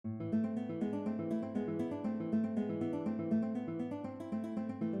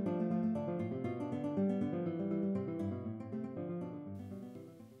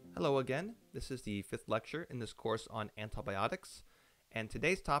Hello again, this is the 5th lecture in this course on antibiotics, and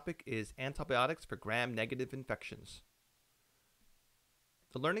today's topic is antibiotics for gram-negative infections.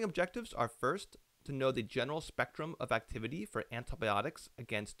 The learning objectives are first, to know the general spectrum of activity for antibiotics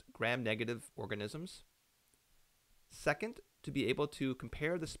against gram-negative organisms. Second, to be able to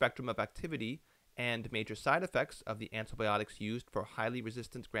compare the spectrum of activity and major side effects of the antibiotics used for highly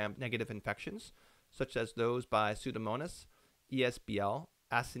resistant gram-negative infections, such as those by Pseudomonas, ESBL,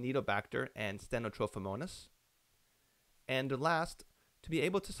 Acinetobacter, and Stenotrophomonas. And last, to be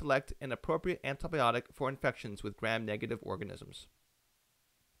able to select an appropriate antibiotic for infections with gram-negative organisms.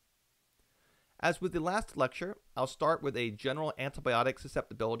 As with the last lecture, I'll start with a general antibiotic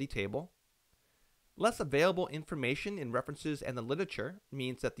susceptibility table. Less available information in references and the literature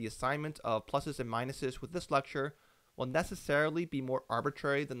means that the assignment of pluses and minuses with this lecture will necessarily be more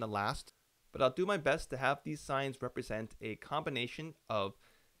arbitrary than the last, but I'll do my best to have these signs represent a combination of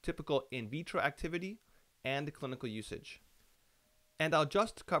typical in vitro activity and clinical usage. And I'll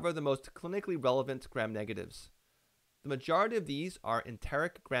just cover the most clinically relevant gram-negatives. The majority of these are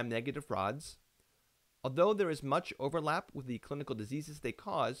enteric gram-negative rods. Although there is much overlap with the clinical diseases they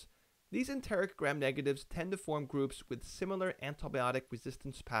cause, these enteric gram-negatives tend to form groups with similar antibiotic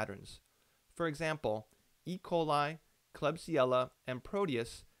resistance patterns. For example, E. coli, Klebsiella, and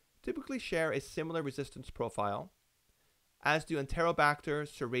Proteus typically share a similar resistance profile, as do Enterobacter,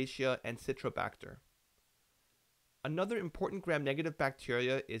 Serratia, and Citrobacter. Another important gram-negative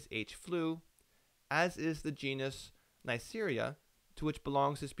bacteria is H. flu, as is the genus Neisseria, to which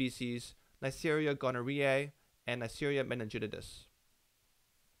belongs the species Neisseria gonorrhoeae and Neisseria meningitidis.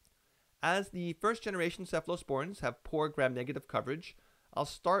 As the first-generation cephalosporins have poor gram-negative coverage, I'll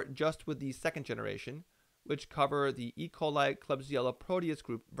start just with the second generation, which cover the E. coli Klebsiella Proteus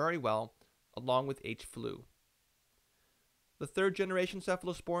group very well, along with H. flu. The third-generation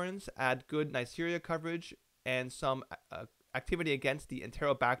cephalosporins add good Neisseria coverage and some activity against the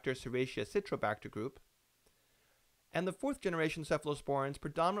Enterobacter Serratia Citrobacter group. And the fourth-generation cephalosporins,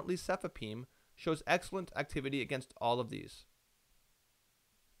 predominantly cefepime, shows excellent activity against all of these.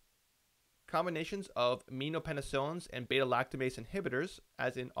 Combinations of aminopenicillins and beta-lactamase inhibitors,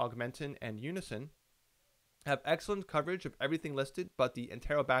 as in Augmentin and Unison, have excellent coverage of everything listed but the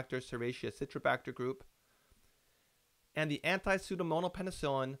Enterobacter Serratia Citrobacter group. And the anti-pseudomonal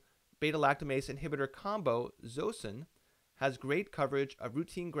penicillin beta-lactamase inhibitor combo, Zosyn, has great coverage of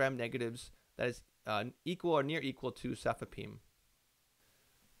routine gram-negatives that is equal or near equal to cefepime.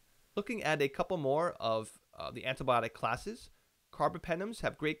 Looking at a couple more of the antibiotic classes, carbapenems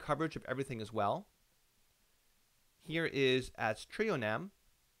have great coverage of everything as well. Here is aztreonam.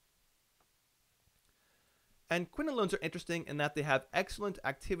 And quinolones are interesting in that they have excellent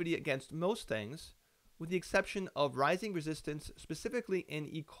activity against most things, with the exception of rising resistance specifically in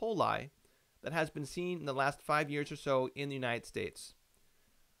E. coli that has been seen in the last 5 years or so in the United States.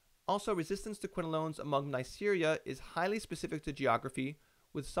 Also, resistance to quinolones among Neisseria is highly specific to geography,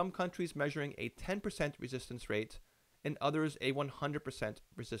 with some countries measuring a 10% resistance rate and others a 100%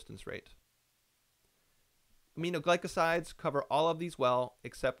 resistance rate. Aminoglycosides cover all of these well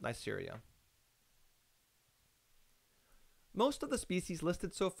except Neisseria. Most of the species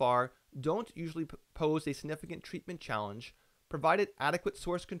listed so far don't usually pose a significant treatment challenge, provided adequate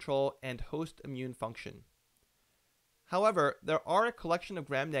source control and host immune function. However, there are a collection of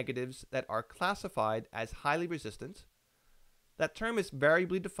gram-negatives that are classified as highly resistant. That term is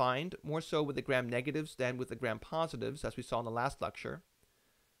variably defined, more so with the gram-negatives than with the gram-positives, as we saw in the last lecture.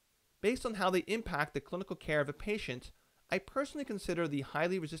 Based on how they impact the clinical care of a patient, I personally consider the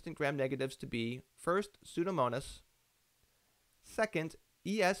highly resistant gram-negatives to be, first, Pseudomonas, second,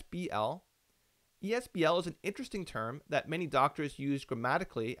 ESBL. ESBL is an interesting term that many doctors use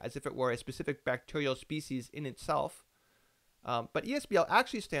grammatically as if it were a specific bacterial species in itself. But ESBL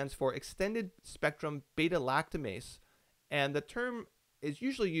actually stands for Extended Spectrum Beta-Lactamase, and the term is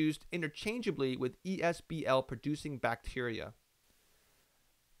usually used interchangeably with ESBL-producing bacteria.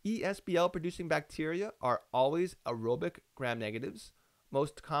 ESBL-producing bacteria are always aerobic gram-negatives,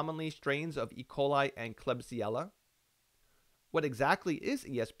 most commonly strains of E. coli and Klebsiella. What exactly is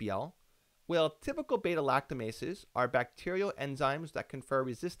ESBL? Well, typical beta-lactamases are bacterial enzymes that confer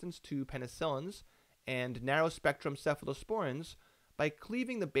resistance to penicillins and narrow-spectrum cephalosporins by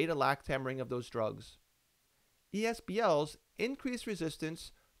cleaving the beta-lactam ring of those drugs. ESBLs increase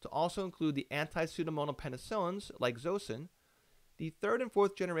resistance to also include the anti-pseudomonal penicillins like Zosyn, the third and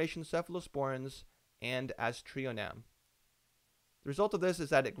fourth generation cephalosporins, and aztreonam. The result of this is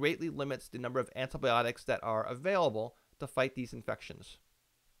that it greatly limits the number of antibiotics that are available to fight these infections.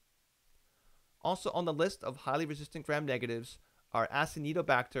 Also on the list of highly resistant gram-negatives are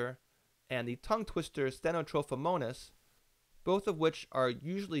Acinetobacter and the tongue twister Stenotrophomonas, both of which are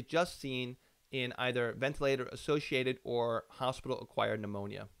usually just seen in either ventilator-associated or hospital-acquired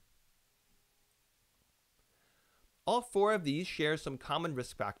pneumonia. All four of these share some common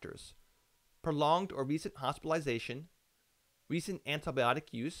risk factors: prolonged or recent hospitalization, recent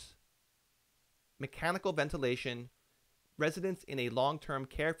antibiotic use, mechanical ventilation, residence in a long-term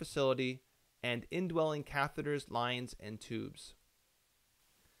care facility, and indwelling catheters, lines, and tubes.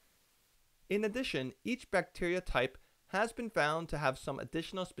 In addition, each bacteria type has been found to have some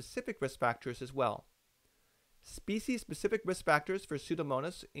additional specific risk factors as well. Species-specific risk factors for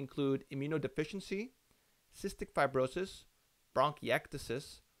Pseudomonas include immunodeficiency, cystic fibrosis,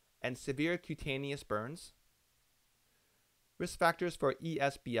 bronchiectasis, and severe cutaneous burns. Risk factors for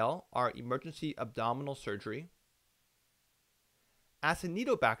ESBL are emergency abdominal surgery.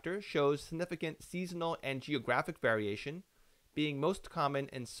 Acinetobacter shows significant seasonal and geographic variation, being most common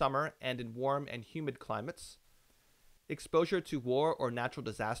in summer and in warm and humid climates. Exposure to war or natural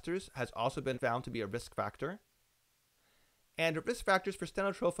disasters has also been found to be a risk factor. And risk factors for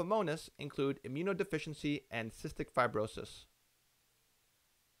Stenotrophomonas include immunodeficiency and cystic fibrosis.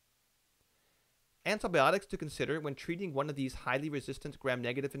 Antibiotics to consider when treating one of these highly resistant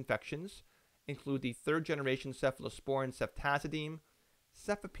gram-negative infections include the third-generation cephalosporin ceftazidime,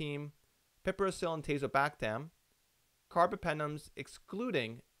 cefepime, piperacillin and tazobactam, carbapenems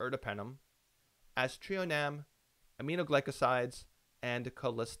excluding ertapenem, aztreonam, aminoglycosides, and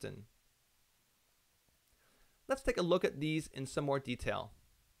colistin. Let's take a look at these in some more detail.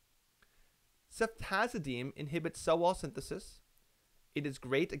 Ceftazidime inhibits cell wall synthesis. It is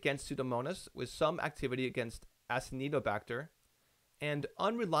great against Pseudomonas with some activity against Acinetobacter and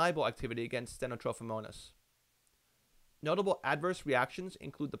unreliable activity against Stenotrophomonas. Notable adverse reactions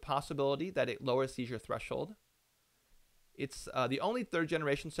include the possibility that it lowers seizure threshold. It's the only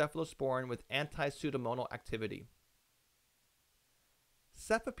third-generation cephalosporin with anti-pseudomonal activity.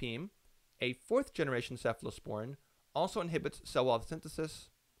 Cefepime, a fourth-generation cephalosporin, also inhibits cell wall synthesis.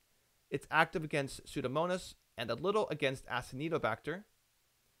 It's active against Pseudomonas and a little against Acinetobacter.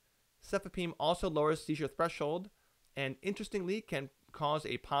 Cefepime also lowers seizure threshold and, interestingly, can cause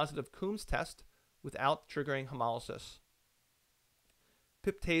a positive Coombs test without triggering hemolysis.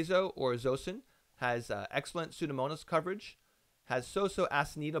 Piptazo or Zosyn has excellent Pseudomonas coverage, has so-so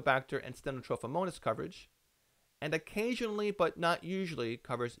Acinetobacter and Stenotrophomonas coverage, and occasionally but not usually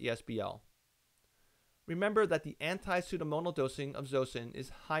covers ESBL. Remember that the anti-pseudomonal dosing of Zosyn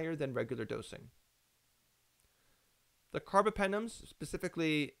is higher than regular dosing. The carbapenems,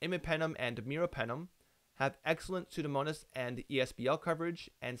 specifically imipenem and meropenem, have excellent Pseudomonas and ESBL coverage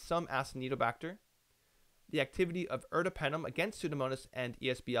and some Acinetobacter. The activity of ertapenem against Pseudomonas and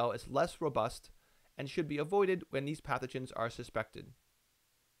ESBL is less robust and should be avoided when these pathogens are suspected.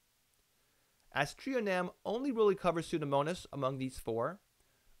 Aztreonam only really covers Pseudomonas among these four,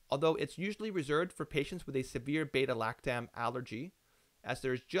 although it's usually reserved for patients with a severe beta-lactam allergy, as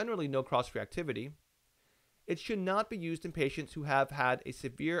there is generally no cross-reactivity. It should not be used in patients who have had a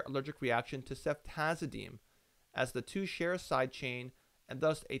severe allergic reaction to ceftazidime, as the two share a side chain and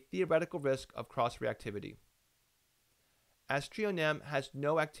thus a theoretical risk of cross-reactivity. Aztreonam has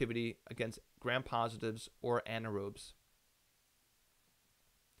no activity against gram-positives or anaerobes.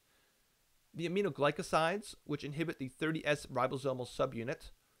 The aminoglycosides, which inhibit the 30S ribosomal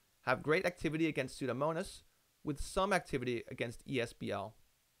subunit, have great activity against Pseudomonas, with some activity against ESBL.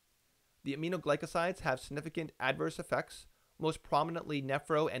 The aminoglycosides have significant adverse effects, most prominently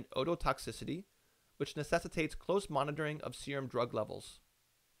nephro and ototoxicity, which necessitates close monitoring of serum drug levels.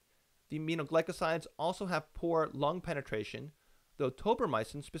 The aminoglycosides also have poor lung penetration, though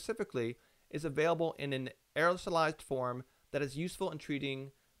tobramycin specifically is available in an aerosolized form that is useful in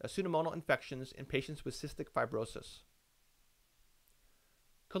treating pseudomonal infections in patients with cystic fibrosis.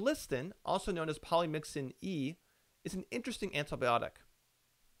 Colistin, also known as polymyxin E, is an interesting antibiotic.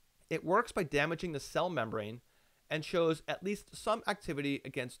 It works by damaging the cell membrane and shows at least some activity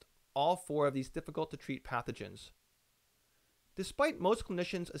against all four of these difficult-to-treat pathogens. Despite most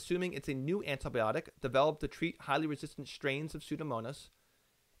clinicians assuming it's a new antibiotic developed to treat highly resistant strains of Pseudomonas,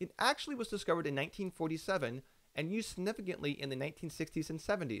 it actually was discovered in 1947 and used significantly in the 1960s and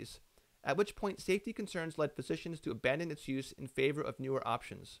 70s, at which point safety concerns led physicians to abandon its use in favor of newer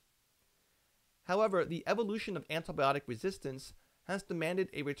options. However, the evolution of antibiotic resistance has demanded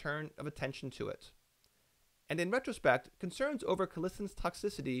a return of attention to it. And in retrospect, concerns over colistin's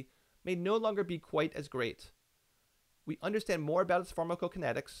toxicity may no longer be quite as great. We understand more about its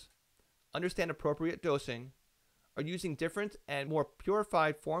pharmacokinetics, understand appropriate dosing, are using different and more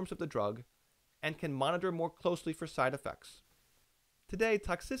purified forms of the drug, and can monitor more closely for side effects. Today,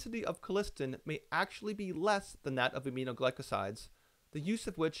 toxicity of colistin may actually be less than that of aminoglycosides, the use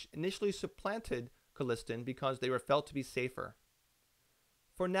of which initially supplanted colistin because they were felt to be safer.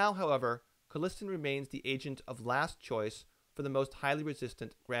 For now, however, colistin remains the agent of last choice for the most highly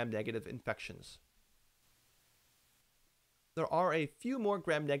resistant gram-negative infections. There are a few more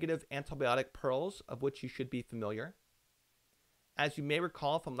gram-negative antibiotic pearls of which you should be familiar. As you may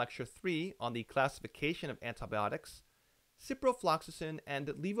recall from Lecture 3 on the classification of antibiotics, ciprofloxacin and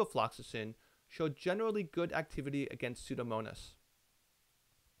levofloxacin show generally good activity against Pseudomonas.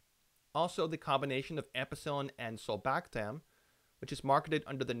 Also, the combination of ampicillin and sulbactam, which is marketed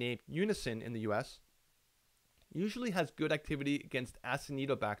under the name Unicin in the US, usually has good activity against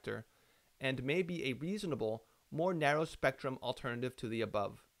Acinetobacter and may be a reasonable, more narrow-spectrum alternative to the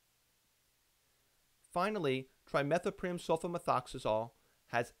above. Finally, trimethoprim sulfamethoxazole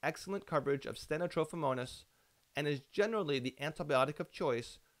has excellent coverage of Stenotrophomonas and is generally the antibiotic of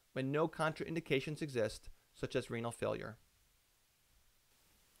choice when no contraindications exist, such as renal failure.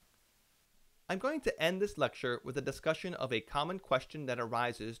 I'm going to end this lecture with a discussion of a common question that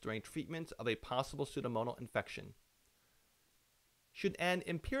arises during treatment of a possible pseudomonal infection. Should an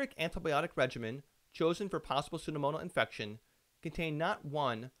empiric antibiotic regimen chosen for possible pseudomonal infection contain not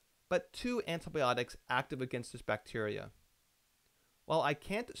one, but two antibiotics active against this bacteria? While I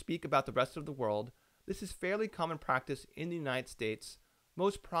can't speak about the rest of the world, this is fairly common practice in the United States,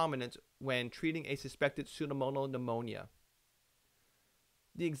 most prominent when treating a suspected pseudomonal pneumonia.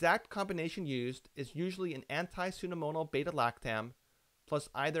 The exact combination used is usually an anti-pseudomonal beta-lactam plus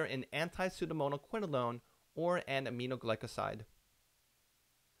either an anti-pseudomonal quinolone or an aminoglycoside.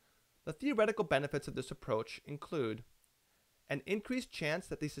 The theoretical benefits of this approach include an increased chance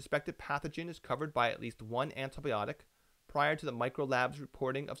that the suspected pathogen is covered by at least one antibiotic prior to the microlab's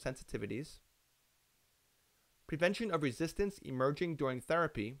reporting of sensitivities, prevention of resistance emerging during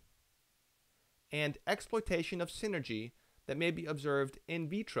therapy, and exploitation of synergy that may be observed in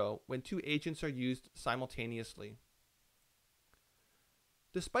vitro when two agents are used simultaneously.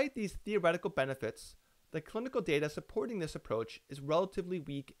 Despite these theoretical benefits, the clinical data supporting this approach is relatively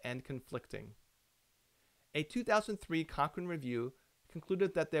weak and conflicting. A 2003 Cochrane review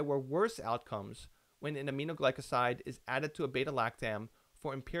concluded that there were worse outcomes when an aminoglycoside is added to a beta-lactam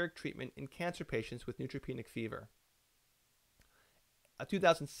for empiric treatment in cancer patients with neutropenic fever. A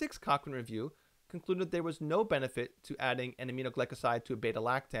 2006 Cochrane review concluded there was no benefit to adding an aminoglycoside to a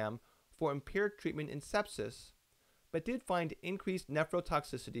beta-lactam for empiric treatment in sepsis, but did find increased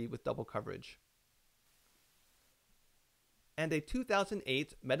nephrotoxicity with double coverage. And a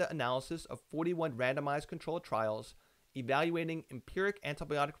 2008 meta-analysis of 41 randomized controlled trials evaluating empiric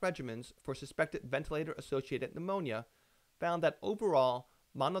antibiotic regimens for suspected ventilator-associated pneumonia found that overall,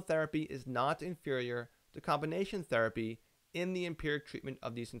 monotherapy is not inferior to combination therapy in the empiric treatment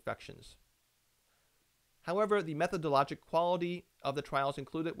of these infections. However, the methodologic quality of the trials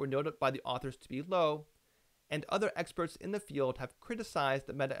included were noted by the authors to be low, and other experts in the field have criticized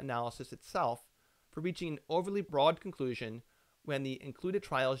the meta-analysis itself for reaching an overly broad conclusion when the included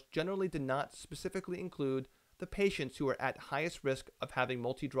trials generally did not specifically include the patients who are at highest risk of having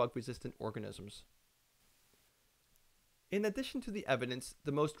multi-drug resistant organisms. In addition to the evidence,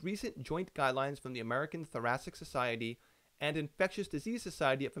 the most recent joint guidelines from the American Thoracic Society and Infectious Disease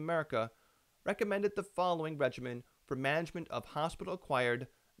Society of America recommended the following regimen for management of hospital-acquired,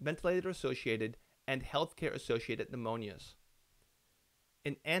 ventilator-associated, and healthcare-associated pneumonias.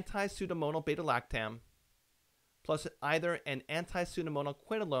 An anti-pseudomonal beta-lactam plus either an anti-pseudomonal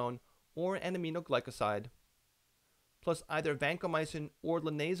quinolone or an aminoglycoside plus either vancomycin or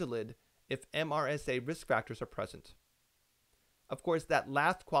linezolid if MRSA risk factors are present. Of course, that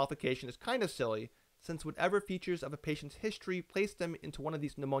last qualification is kind of silly, since whatever features of a patient's history place them into one of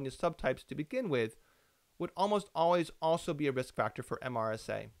these pneumonia subtypes to begin with would almost always also be a risk factor for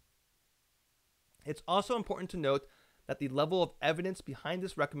MRSA. It's also important to note that the level of evidence behind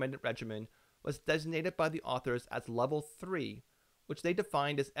this recommended regimen was designated by the authors as level 3, which they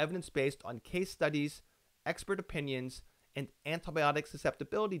defined as evidence based on case studies, expert opinions, and antibiotic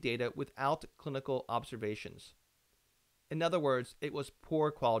susceptibility data without clinical observations. In other words, it was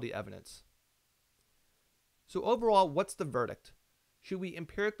poor quality evidence. So overall, what's the verdict? Should we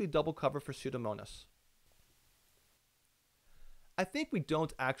empirically double cover for Pseudomonas? I think we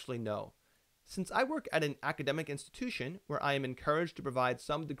don't actually know. Since I work at an academic institution where I am encouraged to provide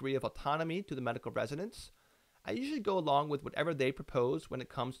some degree of autonomy to the medical residents, I usually go along with whatever they propose when it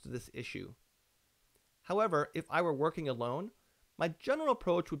comes to this issue. However, if I were working alone, my general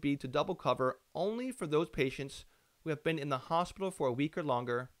approach would be to double cover only for those patients who have been in the hospital for a week or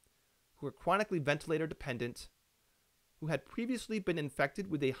longer, who are chronically ventilator dependent, who had previously been infected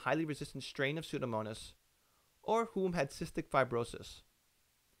with a highly resistant strain of Pseudomonas, or whom had cystic fibrosis.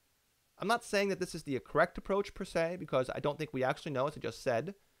 I'm not saying that this is the correct approach per se, because I don't think we actually know, as I just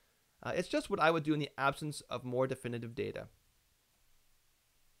said. It's just what I would do in the absence of more definitive data.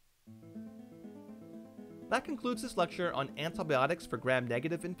 That concludes this lecture on antibiotics for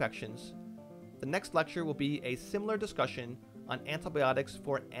gram-negative infections. The next lecture will be a similar discussion on antibiotics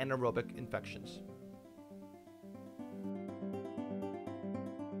for anaerobic infections.